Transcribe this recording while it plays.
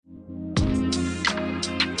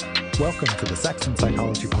Welcome to the Sex and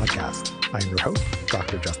Psychology Podcast. I am your host,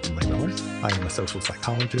 Dr. Justin Lehmiller. I am a social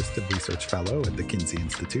psychologist and research fellow at the Kinsey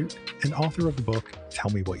Institute and author of the book, Tell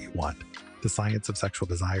Me What You Want, The Science of Sexual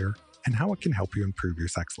Desire and How It Can Help You Improve Your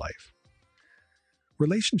Sex Life.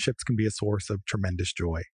 Relationships can be a source of tremendous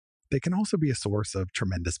joy. They can also be a source of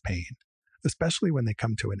tremendous pain, especially when they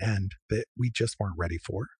come to an end that we just weren't ready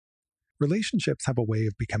for. Relationships have a way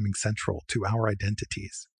of becoming central to our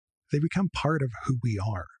identities. They become part of who we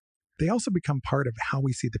are. They also become part of how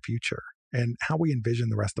we see the future and how we envision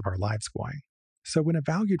the rest of our lives going. So when a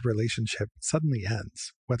valued relationship suddenly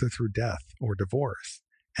ends, whether through death or divorce,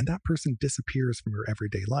 and that person disappears from your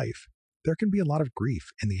everyday life, there can be a lot of grief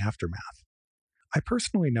in the aftermath. I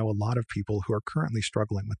personally know a lot of people who are currently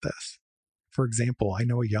struggling with this. For example, I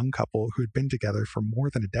know a young couple who had been together for more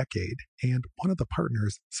than a decade, and one of the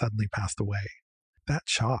partners suddenly passed away. That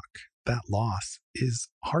shock, that loss, is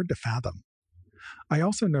hard to fathom. I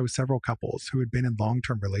also know several couples who had been in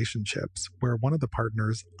long-term relationships where one of the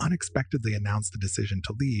partners unexpectedly announced a decision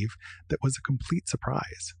to leave that was a complete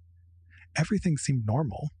surprise. Everything seemed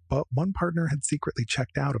normal, but one partner had secretly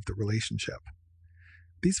checked out of the relationship.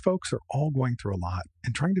 These folks are all going through a lot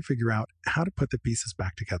and trying to figure out how to put the pieces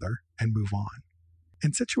back together and move on.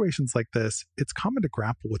 In situations like this, it's common to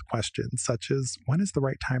grapple with questions such as, when is the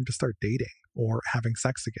right time to start dating or having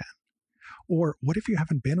sex again? Or what if you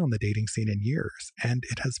haven't been on the dating scene in years and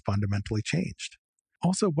it has fundamentally changed?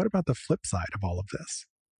 Also, what about the flip side of all of this?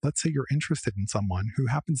 Let's say you're interested in someone who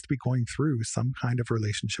happens to be going through some kind of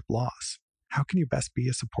relationship loss. How can you best be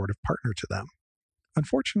a supportive partner to them?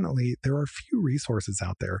 Unfortunately, there are few resources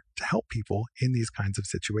out there to help people in these kinds of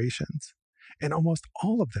situations, and almost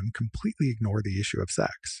all of them completely ignore the issue of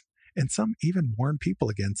sex, and some even warn people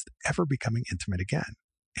against ever becoming intimate again.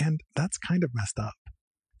 And that's kind of messed up.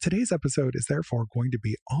 Today's episode is therefore going to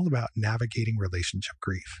be all about navigating relationship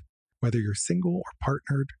grief. Whether you're single or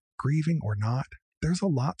partnered, grieving or not, there's a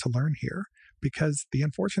lot to learn here, because the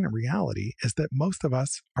unfortunate reality is that most of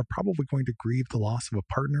us are probably going to grieve the loss of a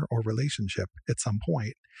partner or relationship at some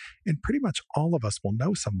point, and pretty much all of us will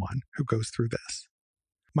know someone who goes through this.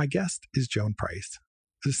 My guest is Joan Price,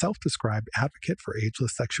 a self-described advocate for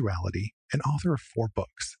ageless sexuality and author of 4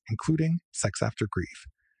 books, including Sex After Grief,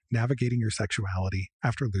 Navigating Your Sexuality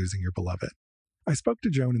After Losing Your Beloved. I spoke to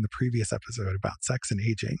Joan in the previous episode about sex and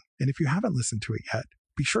aging, and if you haven't listened to it yet,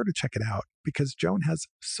 be sure to check it out because Joan has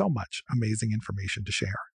so much amazing information to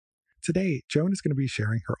share. Today, Joan is going to be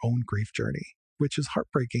sharing her own grief journey, which is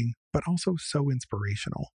heartbreaking, but also so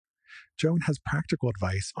inspirational. Joan has practical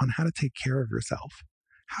advice on how to take care of yourself,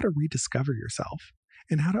 how to rediscover yourself,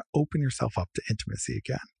 and how to open yourself up to intimacy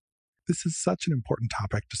again. This is such an important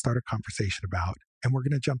topic to start a conversation about, and we're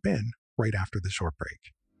going to jump in right after the short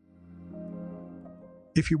break.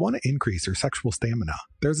 If you want to increase your sexual stamina,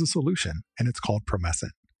 there's a solution, and it's called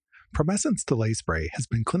Promescent. Promescent's delay spray has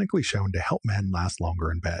been clinically shown to help men last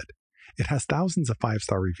longer in bed. It has thousands of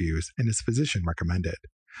 5-star reviews and is physician recommended.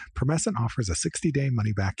 Promescent offers a 60-day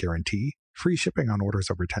money-back guarantee, free shipping on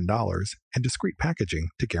orders over $10, and discreet packaging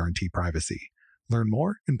to guarantee privacy. Learn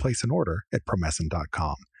more and place an order at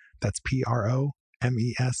promescent.com. That's PROMESCENT.com.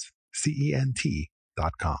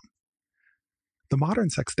 The Modern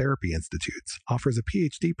Sex Therapy Institute offers a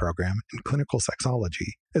PhD program in clinical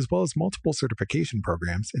sexology, as well as multiple certification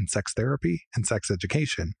programs in sex therapy and sex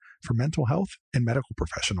education for mental health and medical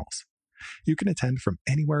professionals. You can attend from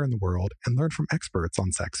anywhere in the world and learn from experts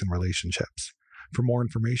on sex and relationships. For more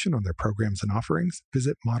information on their programs and offerings,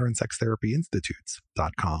 visit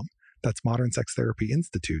modernsextherapyinstitutes.com. That's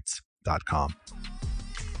modernsextherapyinstitutes.com.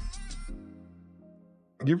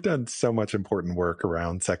 You've done so much important work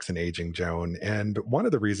around sex and aging, Joan, and one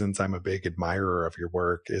of the reasons I'm a big admirer of your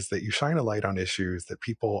work is that you shine a light on issues that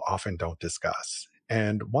people often don't discuss.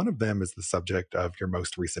 And one of them is the subject of your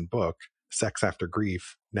most recent book, Sex After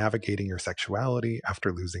Grief, Navigating Your Sexuality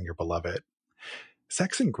After Losing Your Beloved.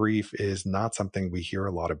 Sex and grief is not something we hear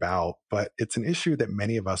a lot about, but it's an issue that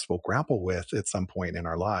many of us will grapple with at some point in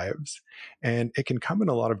our lives. And it can come in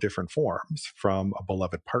a lot of different forms, from a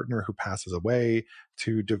beloved partner who passes away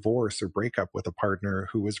to divorce or breakup with a partner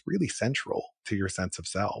who was really central to your sense of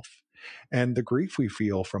self. And the grief we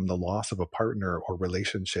feel from the loss of a partner or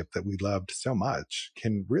relationship that we loved so much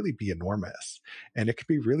can really be enormous. And it can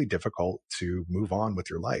be really difficult to move on with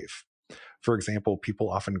your life. For example, people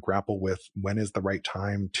often grapple with when is the right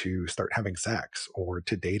time to start having sex or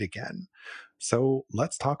to date again. So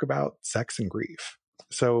let's talk about sex and grief.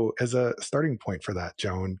 So as a starting point for that,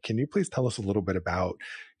 Joan, can you please tell us a little bit about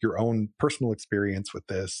your own personal experience with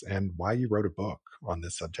this and why you wrote a book on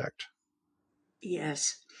this subject?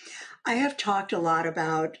 Yes. I have talked a lot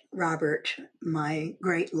about Robert, my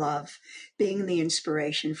great love, being the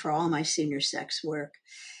inspiration for all my senior sex work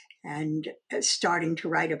and starting to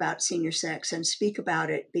write about senior sex and speak about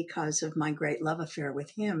it because of my great love affair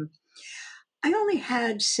with him. I only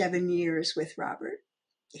had 7 years with Robert.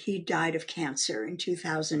 He died of cancer in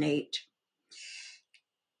 2008.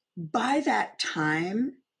 By that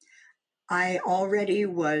time, I already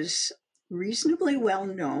was reasonably well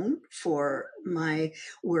known for my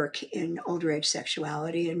work in older age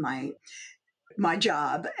sexuality and my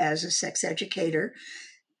job as a sex educator.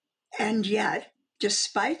 And yet,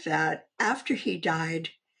 despite that, after he died,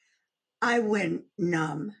 I went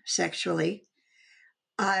numb sexually.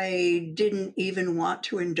 I didn't even want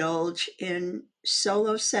to indulge in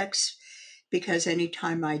solo sex because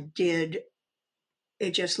anytime I did,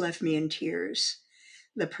 it just left me in tears.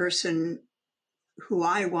 The person who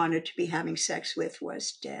I wanted to be having sex with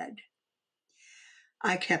was dead.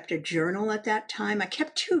 I kept a journal at that time. I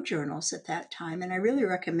kept 2 journals at that time, and I really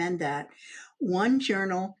recommend that. One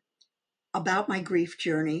journal about my grief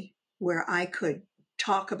journey, where I could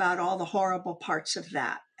talk about all the horrible parts of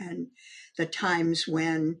that and the times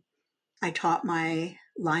when I taught my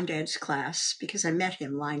line dance class, because I met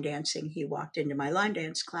him line dancing. He walked into my line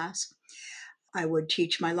dance class. I would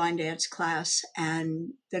teach my line dance class,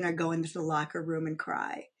 and then I'd go into the locker room and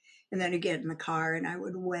cry. And then I'd get in the car and I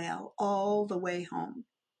would wail all the way home.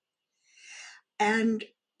 And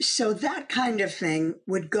so that kind of thing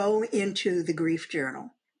would go into the grief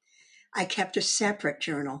journal. I kept a separate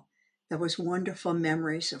journal that was wonderful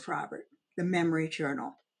memories of Robert, the memory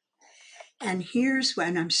journal. And here's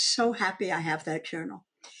when I'm so happy I have that journal.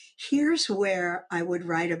 Here's where I would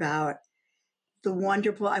write about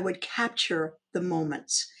I would capture the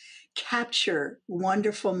moments, capture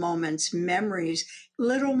wonderful moments, memories,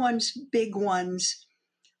 little ones, big ones,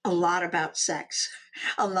 a lot about sex,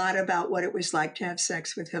 a lot about what it was like to have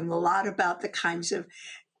sex with him, a lot about the kinds of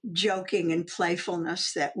joking and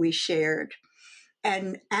playfulness that we shared.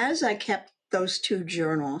 And as I kept those 2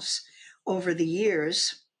 journals over the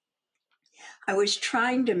years, I was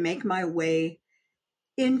trying to make my way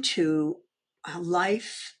into a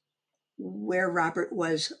life where Robert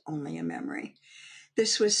was only a memory.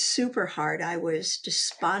 This was super hard. I was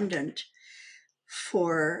despondent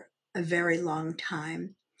for a very long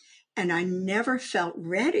time. And I never felt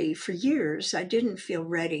ready for years. I didn't feel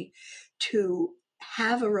ready to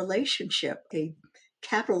have a relationship, a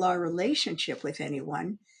capital R relationship with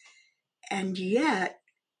anyone. And yet,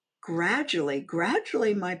 gradually,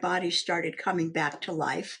 my body started coming back to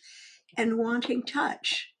life and wanting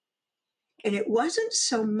touch. And it wasn't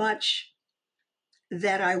so much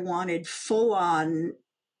that I wanted full on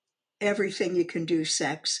everything you can do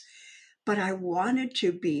sex, but I wanted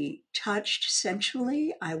to be touched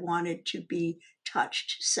sensually. I wanted to be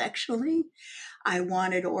touched sexually. I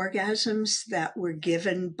wanted orgasms that were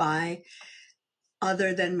given by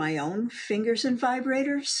other than my own fingers and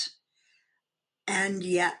vibrators. And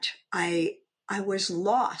yet I was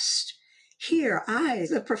lost. Here, I,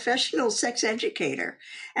 the professional sex educator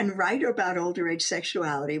and writer about older age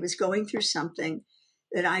sexuality, was going through something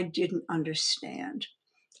that I didn't understand.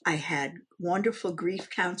 I had wonderful grief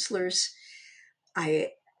counselors.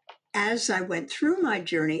 As I went through my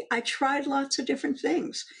journey, I tried lots of different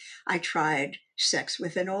things. I tried sex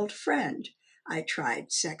with an old friend. I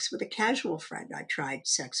tried sex with a casual friend. I tried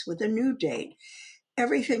sex with a new date.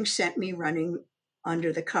 Everything sent me running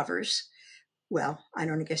under the covers. Well, I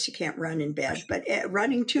don't guess you can't run in bed, but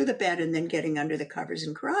running to the bed and then getting under the covers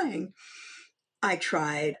and crying. I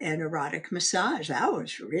tried an erotic massage. That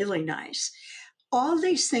was really nice. All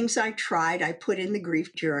these things I tried, I put in the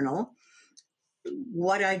grief journal,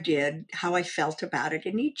 what I did, how I felt about it.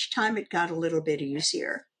 And each time it got a little bit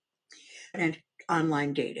easier. And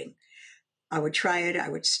online dating. I would try it, I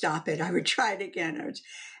would stop it, I would try it again.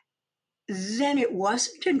 Then it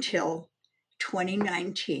wasn't until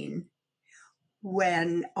 2019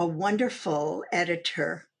 when a wonderful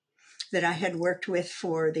editor that I had worked with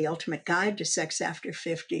for The Ultimate Guide to Sex After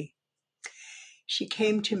 50, she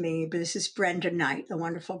came to me, but this is Brenda Knight, the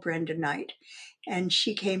wonderful Brenda Knight, and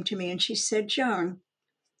she came to me and she said, "Joan,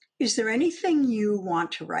 is there anything you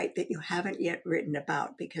want to write that you haven't yet written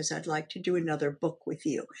about? Because I'd like to do another book with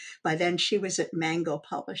you." By then she was at Mango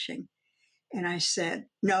Publishing. And I said,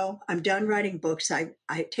 "No, I'm done writing books.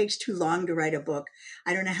 It takes too long to write a book.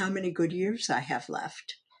 I don't know how many good years I have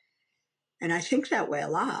left." And I think that way a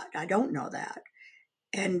lot. I don't know that.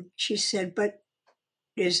 And she said, "But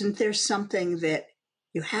isn't there something that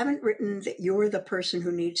you haven't written that you're the person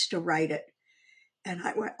who needs to write it?" And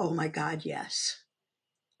I went, "Oh my God, yes.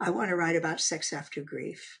 I want to write about sex after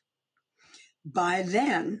grief." By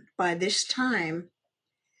then, by this time,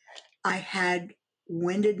 I had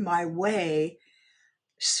wended my way,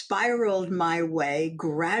 spiraled my way,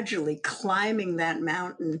 gradually climbing that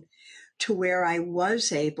mountain to where I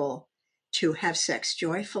was able to have sex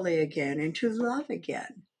joyfully again and to love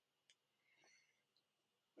again.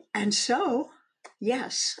 And so,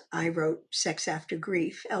 yes, I wrote Sex After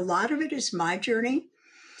Grief. A lot of it is my journey.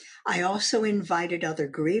 I also invited other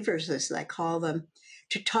grievers, as I call them,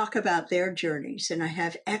 to talk about their journeys. And I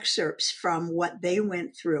have excerpts from what they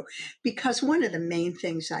went through. Because one of the main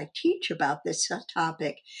things I teach about this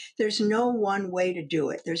topic, there's no one way to do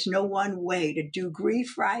it. There's no one way to do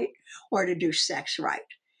grief right or to do sex right.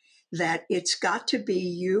 That it's got to be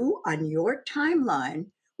you on your timeline,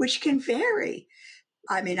 which can vary.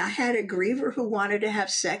 I mean, I had a griever who wanted to have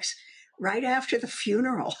sex right after the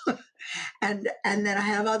funeral. And then I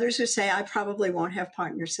have others who say, I probably won't have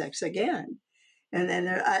partner sex again. And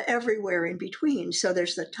then everywhere in between. So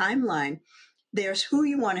there's the timeline. There's who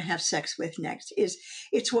you want to have sex with next.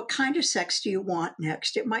 It's what kind of sex do you want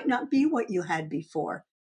next? It might not be what you had before.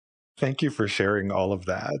 Thank you for sharing all of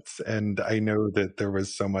that. And I know that there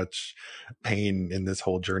was so much pain in this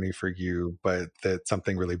whole journey for you, but that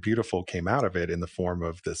something really beautiful came out of it in the form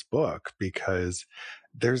of this book, because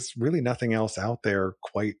there's really nothing else out there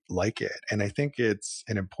quite like it. And I think it's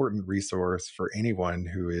an important resource for anyone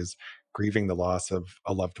who is grieving the loss of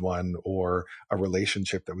a loved one or a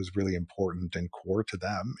relationship that was really important and core to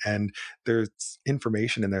them. And there's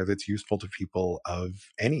information in there that's useful to people of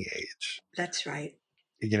any age. That's right.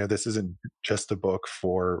 This isn't just a book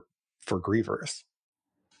for grievers.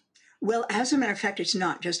 Well, as a matter of fact, it's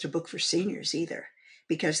not just a book for seniors either,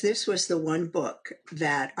 because this was the one book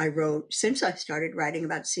that I wrote since I started writing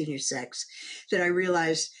about senior sex that I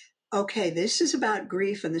realized, okay, this is about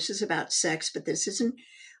grief and this is about sex, but this isn't,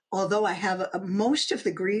 although I have most of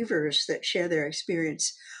the grievers that share their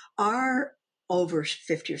experience are over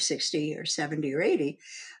 50 or 60 or 70 or 80.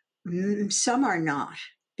 Some are not,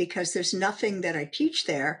 because there's nothing that I teach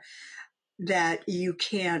there that you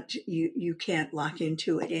can't lock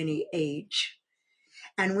into at any age.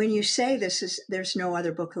 And when you say there's no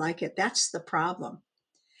other book like it, that's the problem.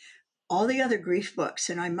 All the other grief books,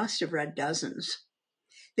 and I must have read dozens,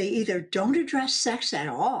 they either don't address sex at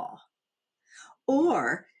all,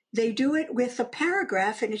 or they do it with a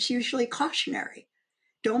paragraph and it's usually cautionary.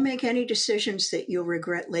 Don't make any decisions that you'll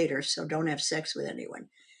regret later, so don't have sex with anyone.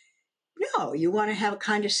 No, you want to have a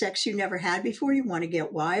kind of sex you never had before. You want to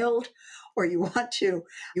get wild, or you want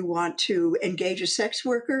to engage a sex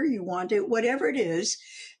worker. You want to, whatever it is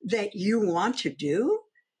that you want to do.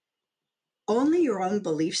 Only your own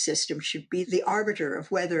belief system should be the arbiter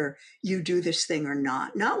of whether you do this thing or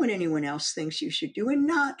not. Not what anyone else thinks you should do, and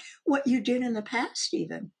not what you did in the past,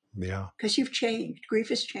 even. Yeah. Because you've changed. Grief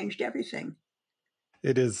has changed everything.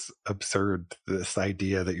 It is absurd, this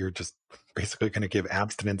idea that you're just basically going to give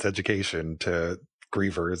abstinence education to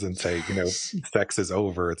grievers and say, Yes. sex is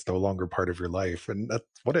over. It's no longer part of your life. And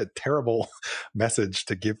what a terrible message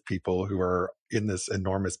to give people who are in this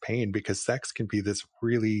enormous pain, because sex can be this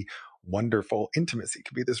really wonderful intimacy,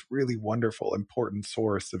 can be this really wonderful, important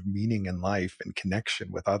source of meaning in life and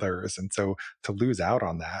connection with others. And so to lose out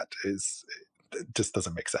on that it just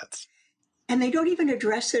doesn't make sense. And they don't even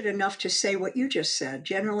address it enough to say what you just said.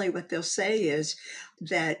 Generally, what they'll say is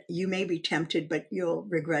that you may be tempted, but you'll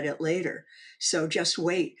regret it later. So just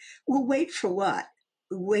wait. Well, wait for what?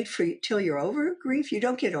 Wait for till you're over grief? You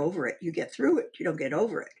don't get over it. You get through it. You don't get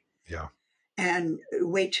over it. Yeah. And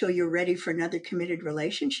wait till you're ready for another committed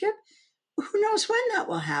relationship? Who knows when that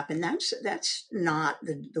will happen? That's not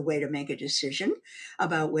the way to make a decision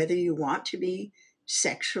about whether you want to be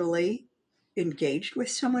sexually engaged with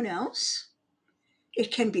someone else. It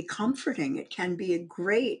can be comforting. It can be a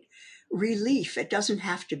great relief. It doesn't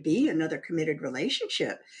have to be another committed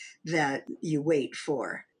relationship that you wait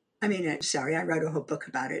for. I mean, I wrote a whole book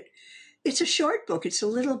about it. It's a short book. It's a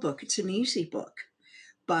little book. It's an easy book,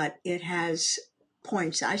 but it has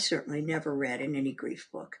points I certainly never read in any grief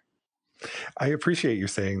book. I appreciate you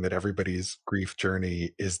saying that everybody's grief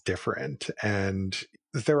journey is different. And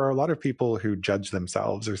there are a lot of people who judge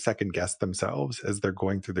themselves or second guess themselves as they're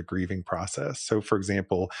going through the grieving process. So, for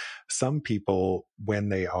example, some people, when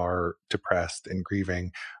they are depressed and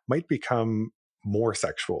grieving, might become more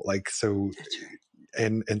sexual. That's right.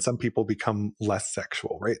 And some people become less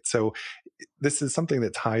sexual, right? So this is something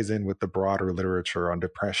that ties in with the broader literature on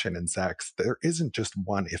depression and sex. There isn't just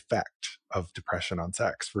one effect of depression on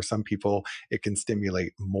sex. For some people, it can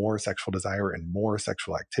stimulate more sexual desire and more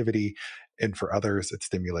sexual activity. And for others, it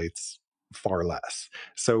stimulates far less.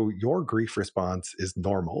 So your grief response is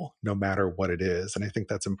normal no matter what it is. And I think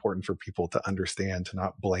that's important for people to understand, to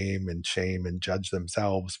not blame and shame and judge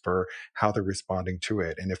themselves for how they're responding to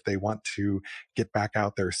it. And if they want to get back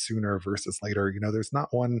out there sooner versus later, there's not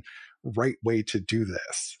one right way to do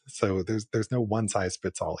this. So there's no one size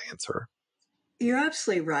fits all answer. You're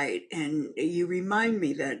absolutely right. And you remind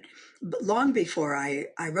me that long before I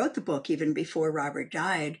wrote the book, even before Robert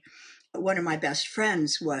died, one of my best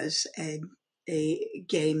friends was a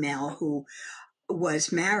gay male who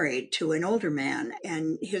was married to an older man,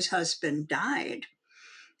 and his husband died.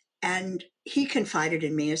 And he confided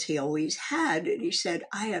in me, as he always had, and he said,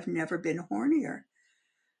 I have never been hornier.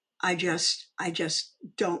 I just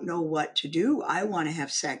don't know what to do. I want to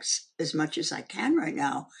have sex as much as I can right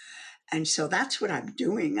now. And so that's what I'm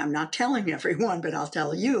doing. I'm not telling everyone, but I'll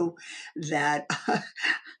tell you that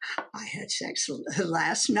I had sex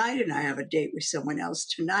last night and I have a date with someone else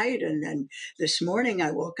tonight. And then this morning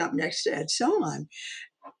I woke up next to Ed Solon.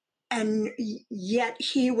 And yet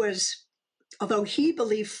although he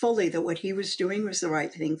believed fully that what he was doing was the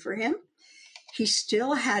right thing for him, he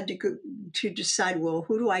still had to decide, well,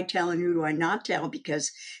 who do I tell and who do I not tell?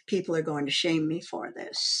 Because people are going to shame me for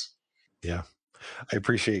this. Yeah. I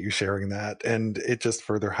appreciate you sharing that. And it just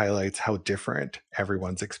further highlights how different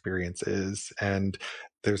everyone's experience is. And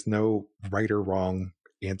there's no right or wrong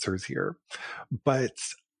answers here. But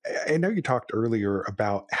I know you talked earlier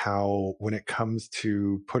about how when it comes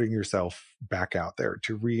to putting yourself back out there,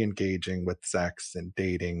 to re engaging with sex and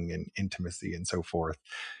dating and intimacy and so forth,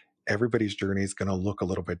 everybody's journey is going to look a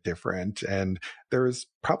little bit different. And there's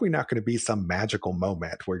probably not going to be some magical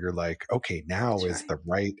moment where you're like, okay, now That's is right. the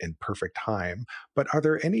right and perfect time. But are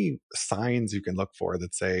there any signs you can look for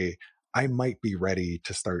that say, I might be ready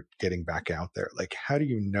to start getting back out there? Like, how do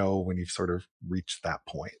you know when you've sort of reached that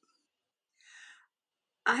point?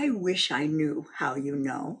 I wish I knew how you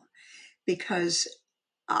know, because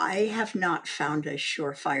I have not found a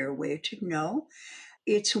surefire way to know.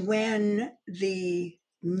 It's when the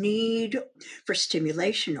need for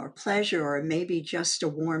stimulation or pleasure, or maybe just a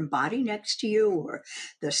warm body next to you, or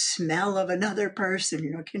the smell of another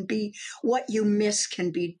person, can be what you miss,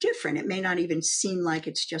 can be different. It may not even seem like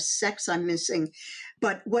it's just sex I'm missing,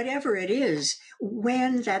 but whatever it is,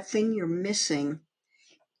 when that thing you're missing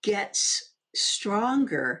gets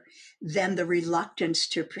stronger than the reluctance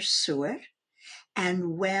to pursue it,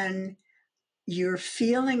 and when you're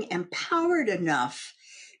feeling empowered enough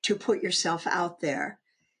to put yourself out there.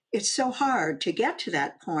 It's so hard to get to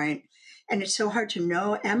that point, and it's so hard to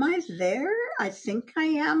know, am I there? I think I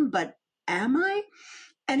am, but am I?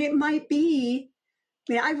 And it might be,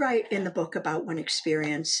 I write in the book about one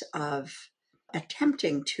experience of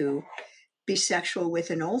attempting to be sexual with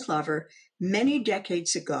an old lover many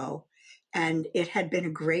decades ago. And it had been a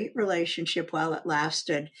great relationship while it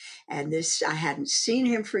lasted. And I hadn't seen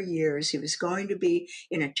him for years. He was going to be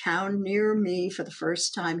in a town near me for the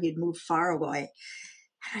first time. He'd moved far away.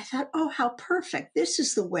 And I thought, oh, how perfect. This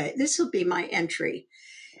is the way. This will be my entry.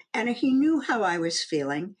 And he knew how I was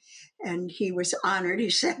feeling. And he was honored,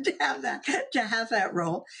 he said, to have that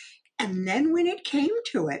role. And then when it came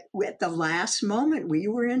to it, at the last moment, we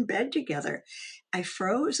were in bed together. I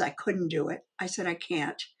froze. I couldn't do it. I said, I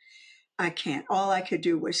can't. I can't. All I could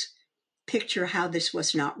do was picture how this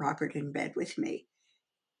was not Robert in bed with me.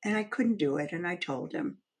 And I couldn't do it. And I told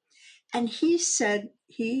him. And he said,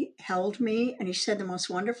 he held me and he said the most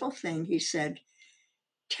wonderful thing. He said,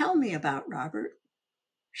 tell me about Robert.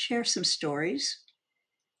 Share some stories.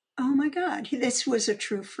 Oh my God, this was a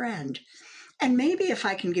true friend. And maybe if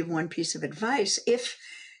I can give one piece of advice, if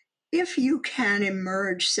you can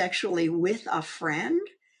emerge sexually with a friend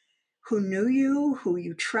who knew you, who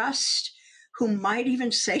you trust, who might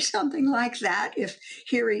even say something like that, if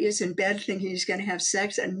here he is in bed thinking he's going to have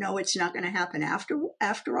sex and no, it's not going to happen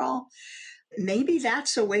after all, maybe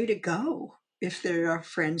that's a way to go if there are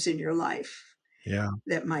friends in your life Yeah.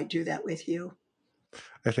 that might do that with you.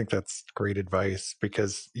 I think that's great advice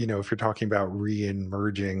because, if you're talking about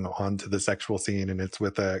re-emerging onto the sexual scene and it's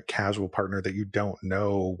with a casual partner that you don't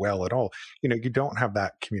know well at all, you don't have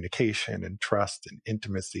that communication and trust and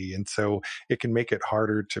intimacy. And so it can make it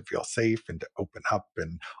harder to feel safe and to open up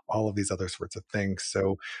and all of these other sorts of things.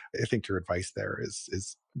 So I think your advice there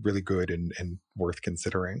is really good and worth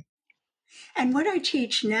considering. And what I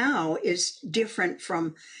teach now is different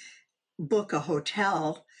from book a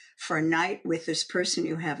hotel for a night with this person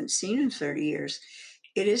you haven't seen in 30 years.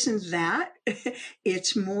 It isn't that.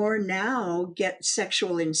 It's more now get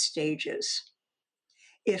sexual in stages.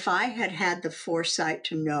 If I had had the foresight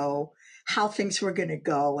to know how things were going to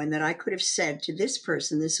go and that I could have said to this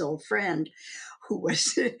person, this old friend, who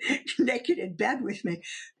was naked in bed with me,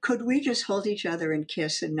 could we just hold each other and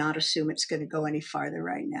kiss and not assume it's going to go any farther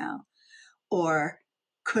right now? Or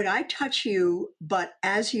could I touch you, but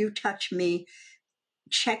as you touch me,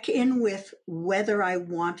 check in with whether I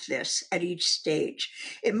want this at each stage.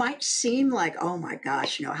 It might seem like, oh my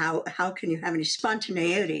gosh, how can you have any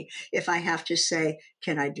spontaneity if I have to say,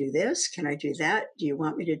 can I do this? Can I do that? Do you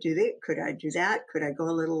want me to do that? Could I do that? Could I go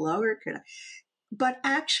a little lower? Could I? But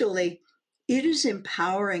actually, it is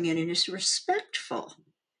empowering and it is respectful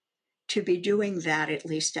to be doing that, at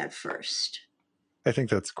least at first. I think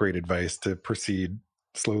that's great advice, to proceed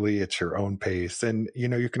slowly at your own pace. And,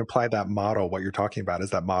 you can apply that model. What you're talking about is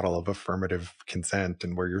that model of affirmative consent,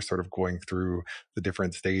 and where you're sort of going through the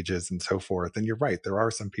different stages and so forth. And you're right. There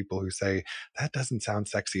are some people who say that doesn't sound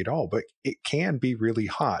sexy at all, but it can be really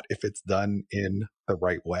hot if it's done in the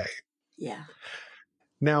right way. Yeah.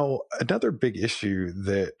 Now, another big issue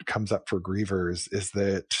that comes up for grievers is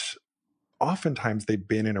that oftentimes they've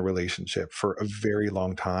been in a relationship for a very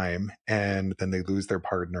long time, and then they lose their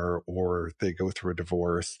partner or they go through a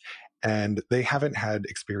divorce, and they haven't had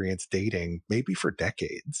experience dating maybe for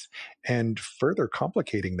decades. And further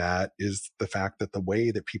complicating that is the fact that the way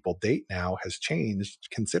that people date now has changed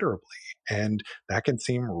considerably, and that can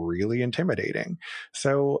seem really intimidating.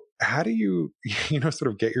 So how do you sort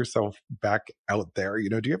of get yourself back out there?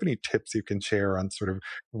 Do you have any tips you can share on sort of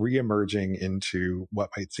re-emerging into what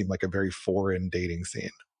might seem like a very foreign dating scene?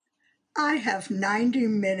 I have 90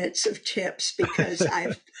 minutes of tips because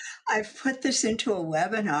I've put this into a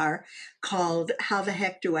webinar called How the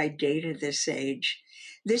Heck Do I Date at This Age?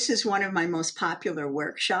 This is one of my most popular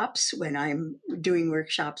workshops when I'm doing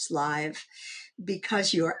workshops live,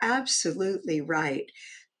 because you're absolutely right.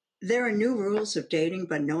 There are new rules of dating,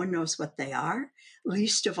 but no one knows what they are.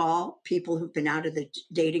 Least of all, people who've been out of the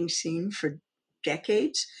dating scene for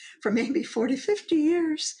decades, for maybe 40, 50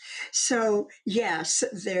 years. So yes,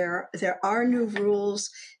 there are new rules.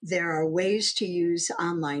 There are ways to use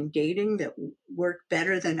online dating that work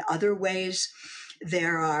better than other ways.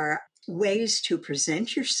 There are ways to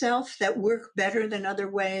present yourself that work better than other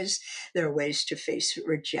ways. There are ways to face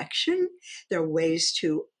rejection. There are ways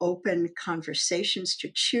to open conversations to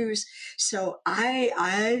choose. So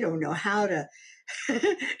I don't know how to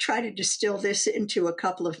try to distill this into a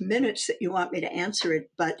couple of minutes that you want me to answer it,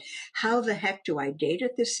 but how the heck do I date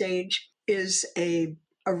at this age is a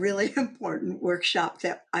really important workshop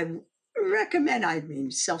that I recommend. I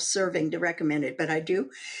mean, self-serving to recommend it, but I do.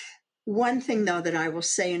 One thing, though, that I will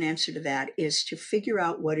say in answer to that is to figure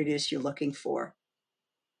out what it is you're looking for,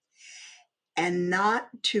 and not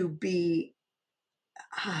to be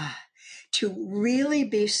to really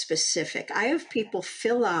be specific. I have people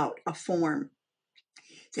fill out a form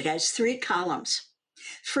that has 3 columns.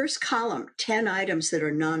 First column, 10 items that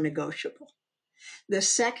are non-negotiable. The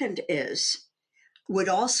second is, would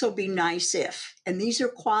also be nice if, and these are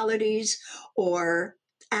qualities or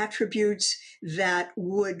attributes that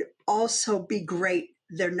would also be great.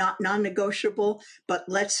 They're not non-negotiable, but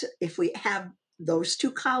if we have those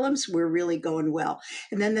 2 columns, we're really going well.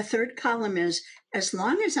 And then the third column is, as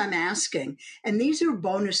long as I'm asking, and these are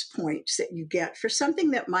bonus points that you get for something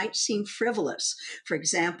that might seem frivolous. For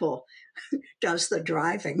example, does the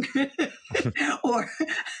driving or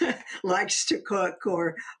likes to cook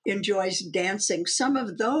or enjoys dancing. Some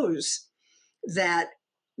of those that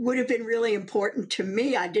would have been really important to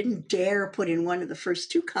me, I didn't dare put in one of the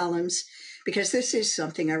first 2 columns, because this is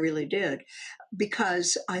something I really did,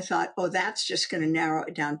 because I thought, oh, that's just going to narrow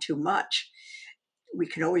it down too much. We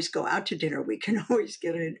can always go out to dinner. We can always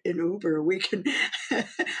get an Uber.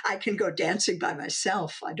 I can go dancing by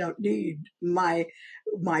myself. I don't need my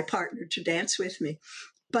partner to dance with me.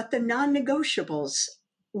 But the non-negotiables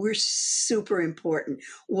were super important.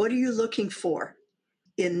 What are you looking for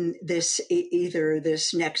in this, either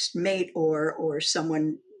this next mate or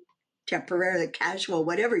someone temporarily, casual,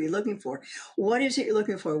 whatever you're looking for? What is it you're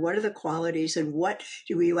looking for? What are the qualities, and what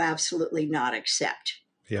do you absolutely not accept?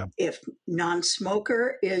 Yeah. If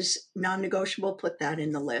non-smoker is non-negotiable, put that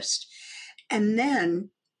in the list. And then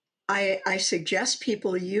I suggest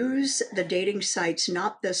people use the dating sites,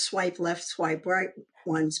 not the swipe left, swipe right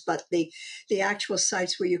ones, but the actual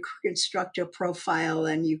sites where you construct a profile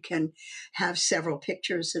and you can have several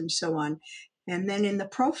pictures and so on. And then in the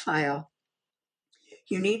profile,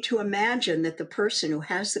 you need to imagine that the person who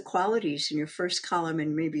has the qualities in your first column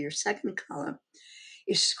and maybe your second column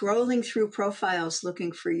is scrolling through profiles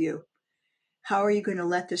looking for you. How are you going to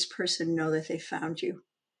let this person know that they found you?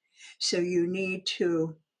 So you need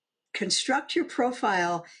to construct your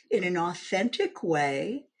profile in an authentic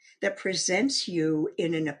way that presents you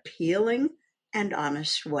in an appealing and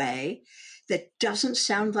honest way that doesn't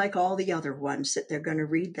sound like all the other ones that they're going to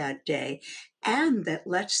read that day, and that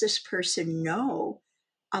lets this person know,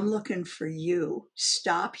 I'm looking for you.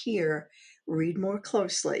 Stop here, read more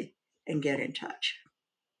closely, and get in touch.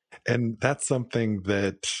 And that's something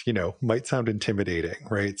that, might sound intimidating,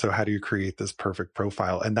 right? So, how do you create this perfect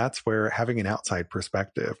profile? And that's where having an outside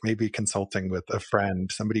perspective, maybe consulting with a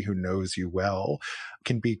friend, somebody who knows you well,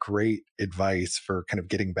 can be great advice for kind of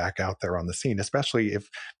getting back out there on the scene, especially if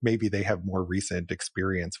maybe they have more recent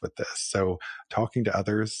experience with this. So, talking to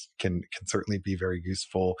others can certainly be very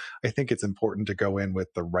useful. I think it's important to go in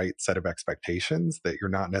with the right set of expectations, that you're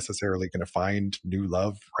not necessarily going to find new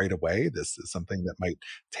love right away. This is something that might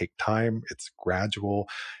take time, it's gradual,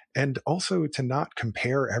 and also to not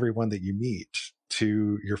compare everyone that you meet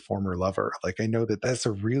to your former lover. Like, I know that that's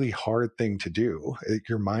a really hard thing to do.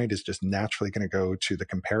 Your mind is just naturally going to go to the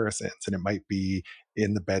comparisons, and it might be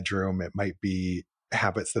in the bedroom, it might be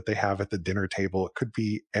habits that they have at the dinner table, it could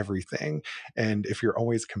be everything. And if you're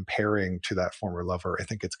always comparing to that former lover, I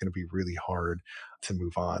think it's going to be really hard to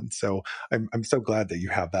move on. So I'm so glad that you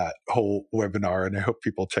have that whole webinar, and I hope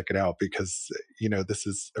people check it out, because this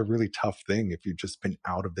is a really tough thing if you've just been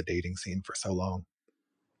out of the dating scene for so long.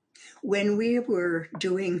 When we were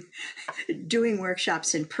doing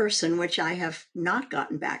workshops in person, which I have not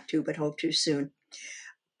gotten back to but hope to soon,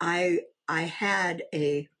 I had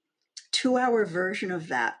a 2-hour version of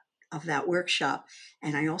that workshop,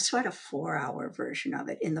 and I also had a 4-hour version of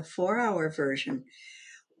it. In the 4-hour version,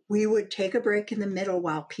 we would take a break in the middle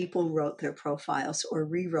while people wrote their profiles or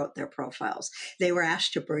rewrote their profiles. They were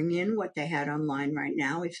asked to bring in what they had online right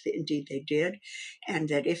now, if indeed they did, and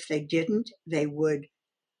that if they didn't, they would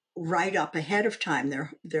write up ahead of time.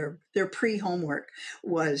 Their pre-homework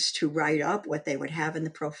was to write up what they would have in the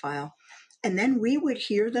profile. And then we would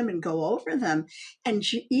hear them and go over them. And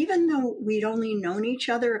even though we'd only known each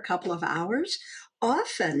other a couple of hours,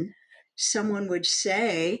 often someone would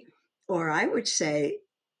say, or I would say,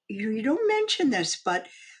 you don't mention this, but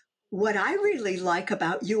what I really like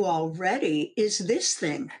about you already is this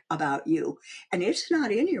thing about you, and it's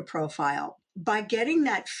not in your profile. By getting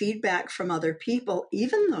that feedback from other people,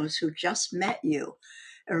 even those who just met you,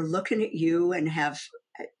 are looking at you and have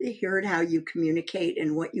heard how you communicate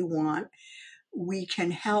and what you want, we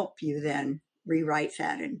can help you then rewrite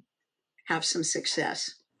that and have some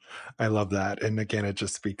success. I love that. And again, it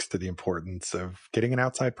just speaks to the importance of getting an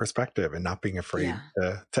outside perspective and not being afraid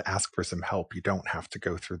Yeah. to ask for some help. You don't have to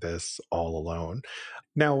go through this all alone.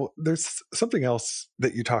 Now, there's something else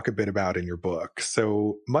that you talk a bit about in your book.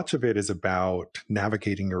 So much of it is about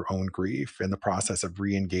navigating your own grief in the process of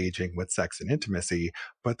re engaging with sex and intimacy.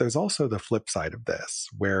 But there's also the flip side of this,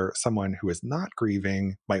 where someone who is not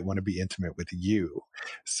grieving might want to be intimate with you.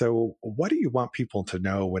 So, what do you want people to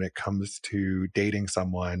know when it comes to dating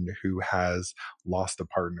someone who has lost a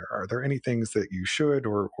partner? Are there any things that you should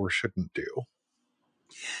or shouldn't do?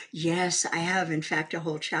 Yes, I have, in fact, a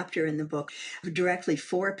whole chapter in the book directly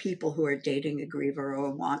for people who are dating a griever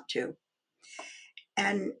or want to.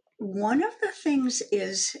 And one of the things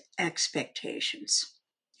is expectations.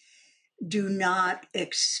 Do not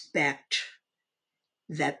expect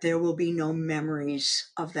that there will be no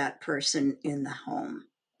memories of that person in the home.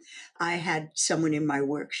 I had someone in my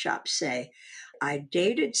workshop say, I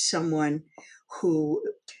dated someone who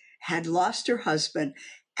had lost her husband,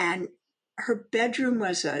 and her bedroom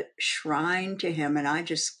was a shrine to him, and I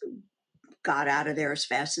just got out of there as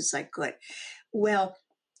fast as I could. Well,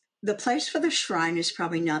 the place for the shrine is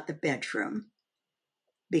probably not the bedroom,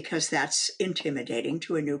 because that's intimidating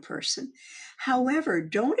to a new person. However,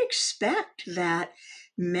 don't expect that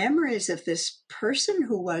memories of this person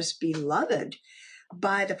who was beloved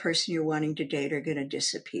by the person you're wanting to date are going to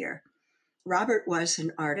disappear. Robert was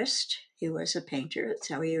an artist. He was a painter. That's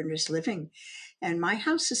how he earned his living. And my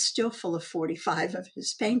house is still full of 45 of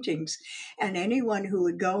his paintings. And anyone who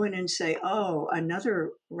would go in and say, oh,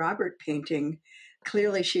 another Robert painting,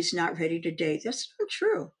 clearly she's not ready to date. That's not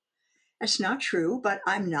true. That's not true, but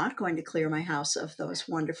I'm not going to clear my house of those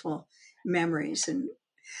wonderful memories. And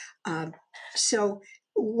uh, so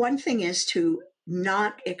one thing is to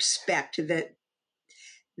not expect that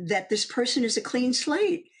this person is a clean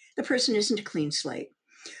slate. The person isn't a clean slate.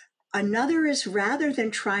 Another is, rather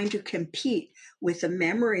than trying to compete with the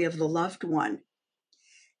memory of the loved one,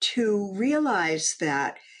 to realize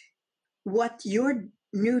that what your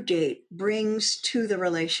new date brings to the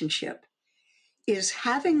relationship is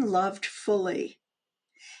having loved fully.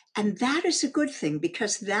 And that is a good thing,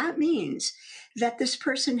 because that means that this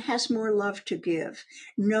person has more love to give,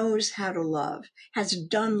 knows how to love, has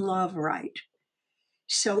done love right.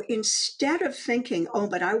 So instead of thinking, oh,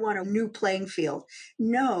 but I want a new playing field,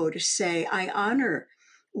 no, to say, I honor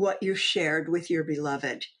what you shared with your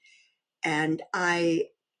beloved. And I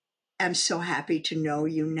am so happy to know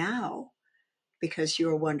you now because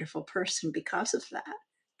you're a wonderful person because of that.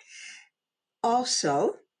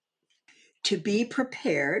 Also, to be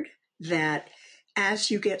prepared that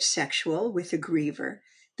as you get sexual with the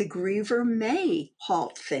griever may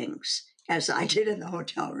halt things, as I did in the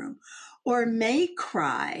hotel room, or may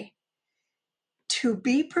cry. To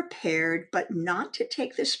be prepared, but not to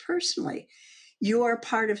take this personally. You are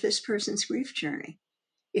part of this person's grief journey.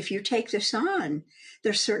 If you take this on,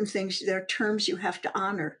 there's certain things, there are terms you have to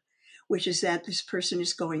honor, which is that this person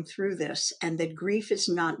is going through this and that grief is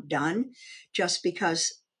not done just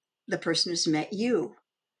because the person has met you.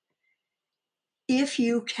 If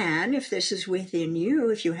you can, if this is within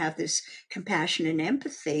you, if you have this compassion and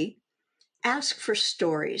empathy, ask for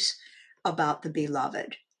stories about the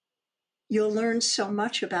beloved. You'll learn so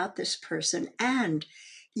much about this person and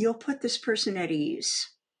you'll put this person at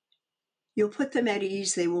ease. You'll put them at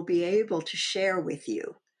ease. They will be able to share with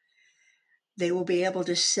you. They will be able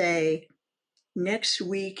to say, next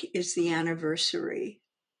week is the anniversary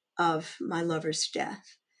of my lover's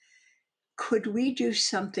death. Could we do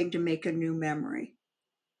something to make a new memory?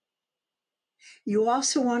 You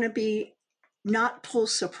also want to not pull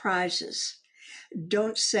surprises.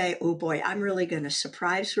 Don't say, oh boy, I'm really going to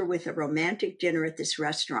surprise her with a romantic dinner at this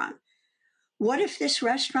restaurant. What if this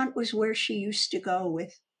restaurant was where she used to go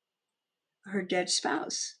with her dead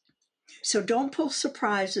spouse? So don't pull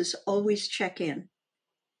surprises, always check in.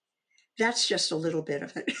 That's just a little bit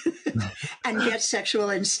of it. And get sexual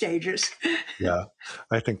in stages. Yeah,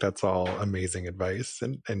 I think that's all amazing advice.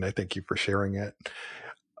 And I thank you for sharing it.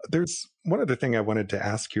 There's one other thing I wanted to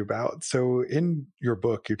ask you about. So in your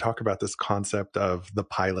book, you talk about this concept of the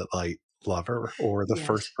pilot light lover, or the Yes.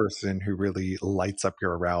 first person who really lights up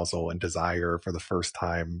your arousal and desire for the first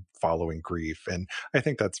time following grief. And I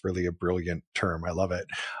think that's really a brilliant term. I love it.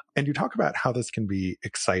 And you talk about how this can be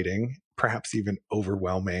exciting, perhaps even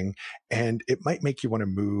overwhelming, and it might make you want to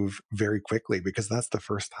move very quickly because that's the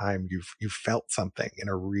first time you've felt something in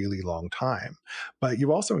a really long time. But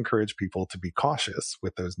you also encourage people to be cautious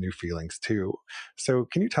with those new feelings too. So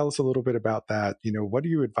can you tell us a little bit about that? What do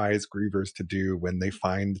you advise grievers to do when they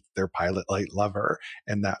find their pilot light lover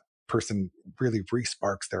and that person really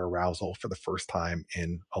re-sparks their arousal for the first time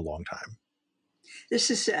in a long time?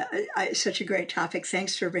 This is such a great topic.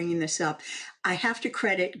 Thanks for bringing this up. I have to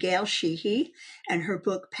credit Gail Sheehy and her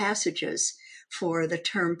book Passages for the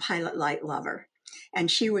term pilot light lover.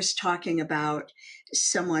 And she was talking about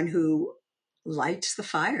someone who lights the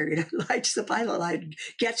fire, lights the pilot light,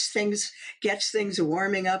 gets things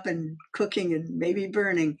warming up and cooking and maybe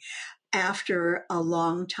burning after a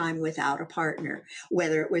long time without a partner,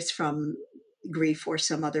 whether it was from grief or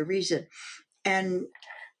some other reason. And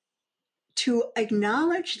to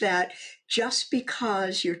acknowledge that just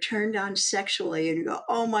because you're turned on sexually and you go,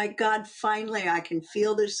 oh my God, finally I can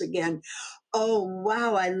feel this again. Oh,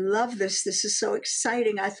 wow, I love this. This is so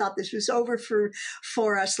exciting. I thought this was over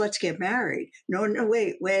for us. Let's get married. No,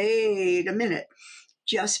 wait a minute.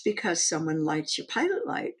 Just because someone lights your pilot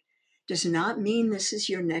light does not mean this is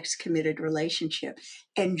your next committed relationship.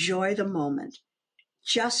 Enjoy the moment.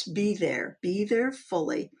 Just be there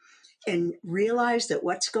fully, and realize that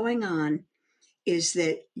what's going on is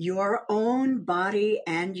that your own body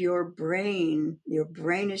and your brain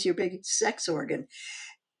is your big sex organ,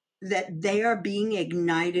 that they are being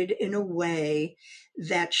ignited in a way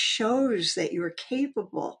that shows that you're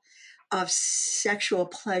capable of sexual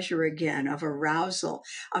pleasure again, of arousal,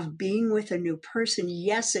 of being with a new person.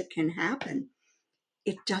 Yes, it can happen.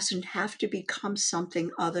 It doesn't have to become something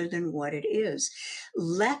other than what it is.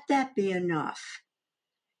 Let that be enough.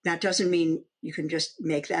 That doesn't mean you can just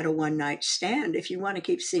make that a one-night stand. If you want to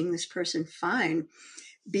keep seeing this person, fine.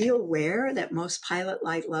 Be aware that most pilot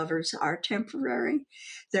light lovers are temporary.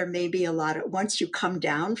 There may be once you come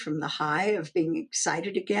down from the high of being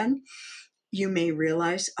excited again, you may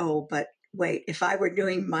realize, oh, but wait, if I were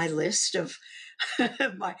doing my list of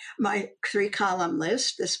my 3-column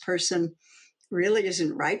list, this person really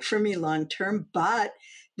isn't right for me long term, but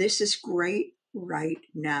this is great right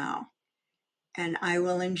now. And I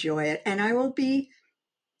will enjoy it. And I will be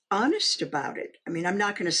honest about it. I mean, I'm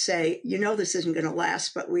not going to say, this isn't going to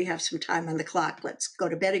last, but we have some time on the clock. Let's go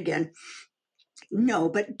to bed again. No,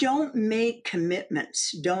 but don't make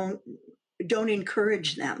commitments. Don't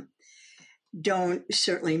encourage them. Don't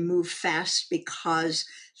certainly move fast because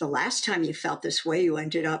the last time you felt this way, you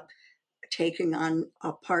ended up taking on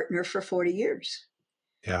a partner for 40 years.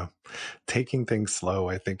 Yeah. Taking things slow,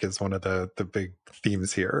 I think, is one of the big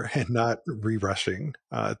themes here, and not re-rushing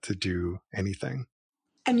to do anything.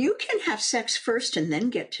 And you can have sex first and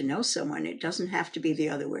then get to know someone. It doesn't have to be the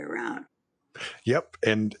other way around. Yep.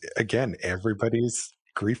 And again, everybody's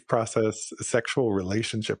grief process, sexual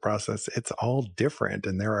relationship process, it's all different.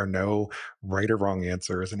 And there are no right or wrong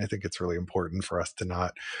answers. And I think it's really important for us to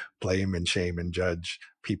not blame and shame and judge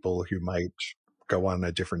people who might go on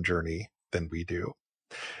a different journey than we do.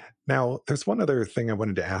 Now, there's one other thing I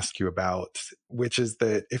wanted to ask you about, which is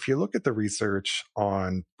that if you look at the research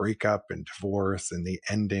on breakup and divorce and the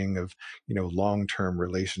ending of, long-term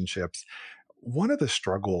relationships, one of the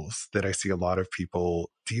struggles that I see a lot of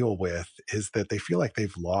people deal with is that they feel like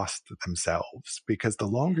they've lost themselves, because the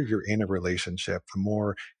longer Yeah. you're in a relationship, the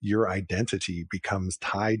more your identity becomes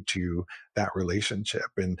tied to that relationship.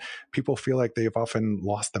 And people feel like they've often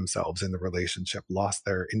lost themselves in the relationship, lost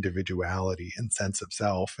their individuality and sense of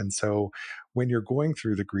self. And so when you're going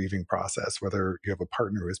through the grieving process, whether you have a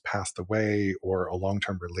partner who has passed away or a long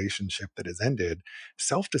term relationship that has ended,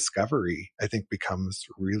 self discovery, I think, becomes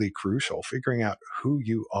really crucial. Figuring out who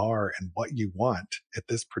you are and what you want at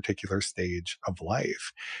this particular stage of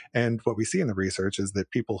life. And what we see in the research is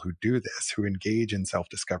that people who do this, who engage in self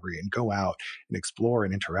discovery and go out and explore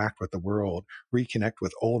and interact with the world, reconnect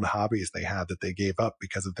with old hobbies they had that they gave up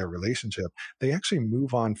because of their relationship, they actually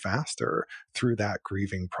move on faster through that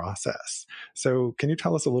grieving process. So, can you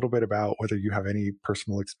tell us a little bit about whether you have any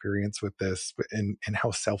personal experience with this, and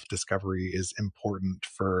how self discovery is important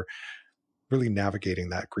for really navigating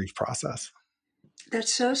that grief process?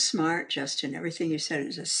 That's so smart, Justin. Everything you said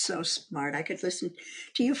is just so smart. I could listen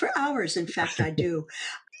to you for hours. In fact, I do.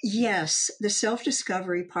 Yes, the self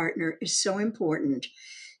discovery partner is so important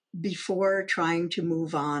before trying to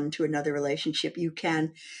move on to another relationship. You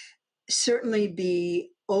can certainly be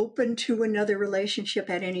open to another relationship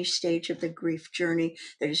at any stage of the grief journey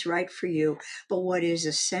that is right for you. But what is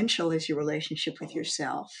essential is your relationship with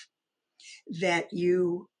yourself, that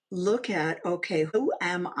you look at, okay, who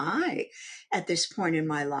am I at this point in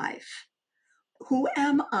my life? Who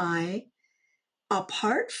am I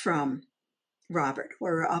apart from Robert,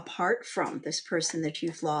 or apart from this person that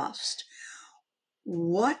you've lost?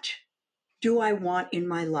 What do I want in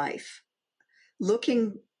my life?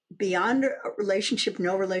 Looking beyond a relationship,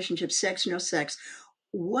 no relationship, sex, no sex,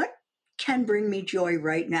 what can bring me joy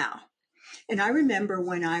right now? And I remember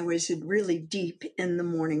when I was really deep in the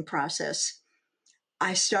mourning process,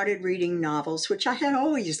 I started reading novels, which I had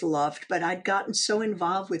always loved, but I'd gotten so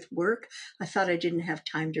involved with work, I thought I didn't have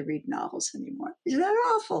time to read novels anymore. Isn't that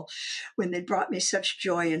awful? When they brought me such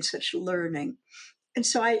joy and such learning. And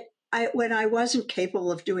so when I wasn't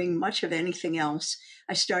capable of doing much of anything else,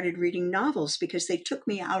 I started reading novels because they took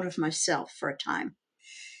me out of myself for a time.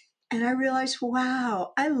 And I realized,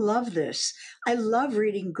 wow, I love this. I love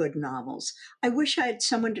reading good novels. I wish I had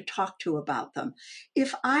someone to talk to about them.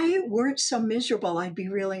 If I weren't so miserable, I'd be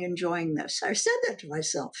really enjoying this. I said that to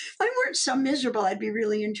myself. If I weren't so miserable, I'd be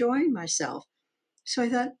really enjoying myself. So I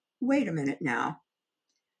thought, wait a minute now.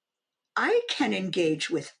 I can engage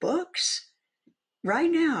with books right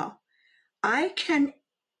now. I can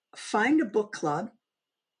find a book club.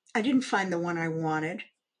 I didn't find the one I wanted.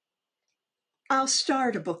 I'll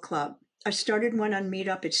start a book club. I started one on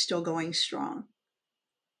Meetup. It's still going strong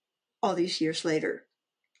all these years later.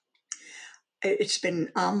 It's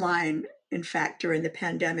been online, in fact, during the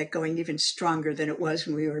pandemic, going even stronger than it was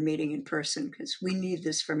when we were meeting in person, because we need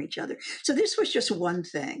this from each other. So this was just one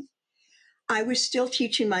thing. I was still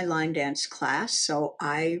teaching my line dance class, so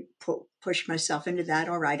I pushed myself into that.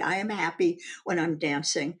 All right, I am happy when I'm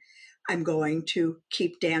dancing. I'm going to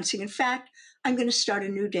keep dancing. In fact, I'm going to start a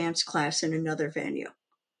new dance class in another venue.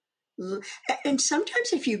 And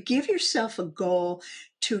sometimes, if you give yourself a goal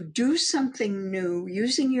to do something new,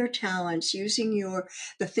 using your talents, using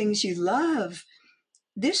the things you love,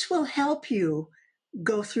 this will help you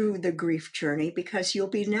go through the grief journey, because you'll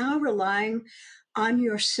be now relying on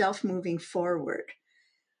yourself moving forward.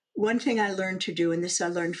 One thing I learned to do, and this I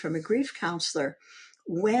learned from a grief counselor,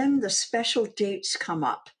 when the special dates come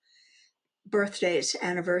up, birthdays,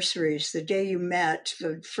 anniversaries, the day you met,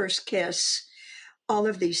 the first kiss, all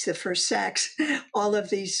of these, the first sex, all of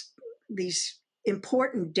these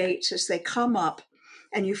important dates as they come up,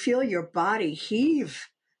 and you feel your body heave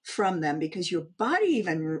from them, because your body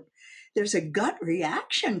even, there's a gut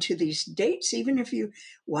reaction to these dates. Even if you,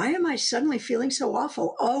 why am I suddenly feeling so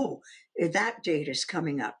awful? Oh, that date is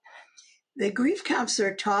coming up. The grief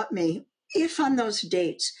counselor taught me, if on those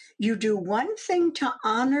dates you do one thing to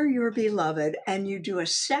honor your beloved and you do a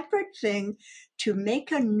separate thing to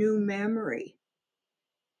make a new memory,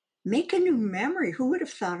 Make a new memory. Who would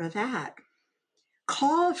have thought of that?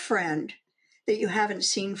 Call a friend that you haven't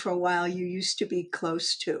seen for a while, you used to be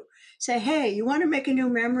close to. Say, hey, you want to make a new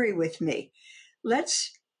memory with me?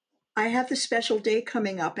 I have the special day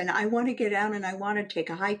coming up and I want to get out and I want to take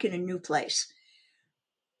a hike in a new place.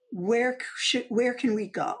 Where can we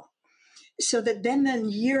go? So that then a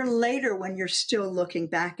year later, when you're still looking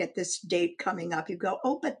back at this date coming up, you go,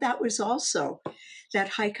 oh, but that was also that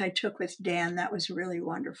hike I took with Dan. That was really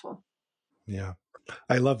wonderful. Yeah.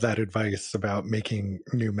 I love that advice about making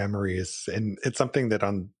new memories. And it's something that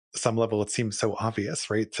on some level, it seems so obvious,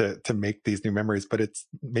 right? To make these new memories, but it's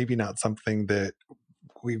maybe not something that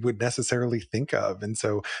we would necessarily think of. And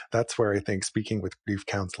so that's where I think speaking with grief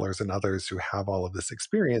counselors and others who have all of this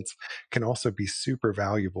experience can also be super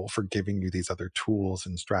valuable for giving you these other tools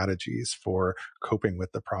and strategies for coping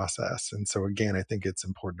with the process. And so again, I think it's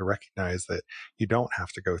important to recognize that you don't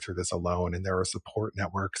have to go through this alone, and there are support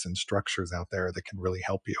networks and structures out there that can really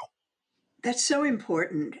help you. That's so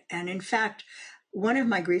important. And in fact, one of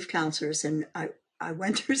my grief counselors, and I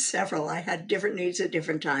went through several, I had different needs at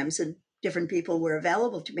different times and different people were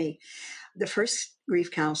available to me. The first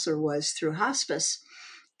grief counselor was through hospice.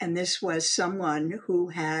 And this was someone who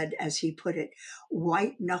had, as he put it,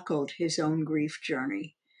 white knuckled his own grief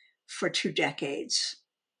journey for 2 decades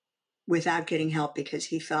without getting help because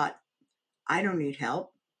he thought, I don't need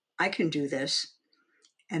help. I can do this.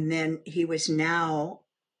 And then he was now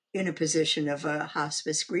in a position of a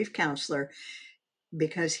hospice grief counselor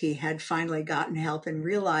because he had finally gotten help and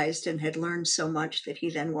realized and had learned so much that he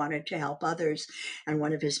then wanted to help others. And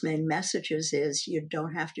one of his main messages is you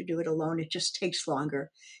don't have to do it alone. It just takes longer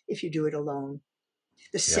if you do it alone.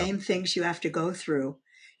 The same things you have to go through,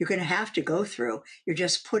 you're going to have to go through. You're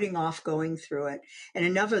just putting off going through it. And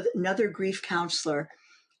another grief counselor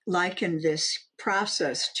likened this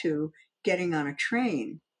process to getting on a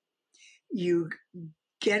train. You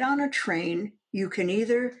get on a train, you can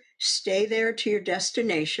either stay there to your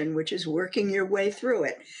destination, which is working your way through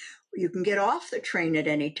it. You can get off the train at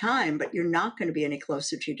any time, but you're not going to be any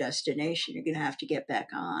closer to your destination. You're going to have to get back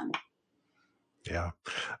on. Yeah,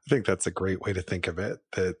 I think that's a great way to think of it,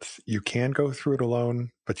 that you can go through it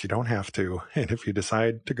alone, but you don't have to. And if you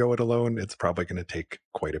decide to go it alone, it's probably going to take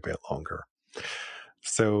quite a bit longer.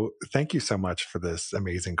 So thank you so much for this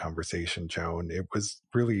amazing conversation, Joan. It was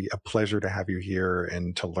really a pleasure to have you here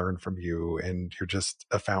and to learn from you. And you're just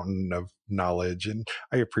a fountain of knowledge. And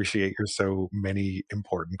I appreciate your so many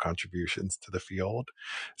important contributions to the field.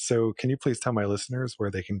 So can you please tell my listeners where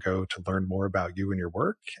they can go to learn more about you and your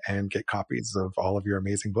work and get copies of all of your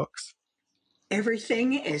amazing books?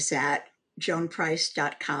 Everything is at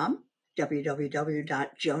joanprice.com,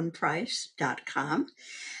 www.joanprice.com.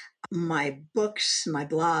 My books, my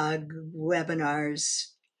blog,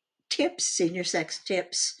 webinars, tips, senior sex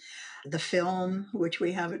tips, the film, which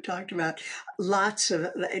we haven't talked about, lots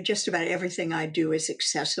of just about everything I do is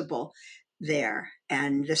accessible there.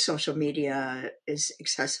 And the social media is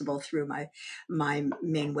accessible through my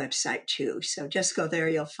main website too. So just go there,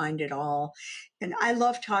 you'll find it all. And I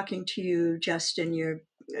love talking to you, Justin. You're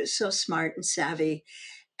so smart and savvy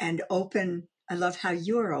and open. I love how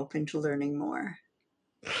you're open to learning more.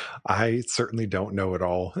 I certainly don't know it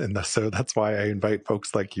all. And so that's why I invite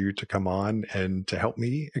folks like you to come on and to help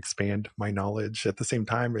me expand my knowledge at the same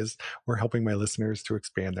time as we're helping my listeners to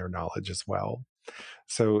expand their knowledge as well.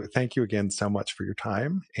 So thank you again so much for your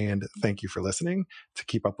time. And thank you for listening. To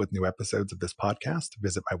keep up with new episodes of this podcast,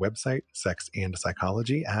 visit my website, Sex and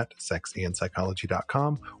Psychology, at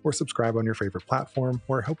sexandpsychology.com, or subscribe on your favorite platform,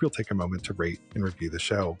 where I hope you'll take a moment to rate and review the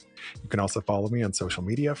show. You can also follow me on social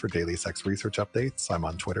media for daily sex research updates. I'm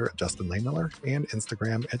on Twitter at Justin Lehmiller and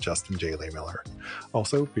Instagram at Justin J. Lehmiller.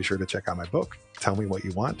 Also, be sure to check out my book, Tell Me What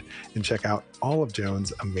You Want, and check out all of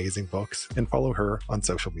Joan's amazing books and follow her on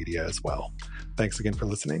social media as well. Thanks again for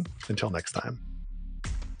listening. Until next time.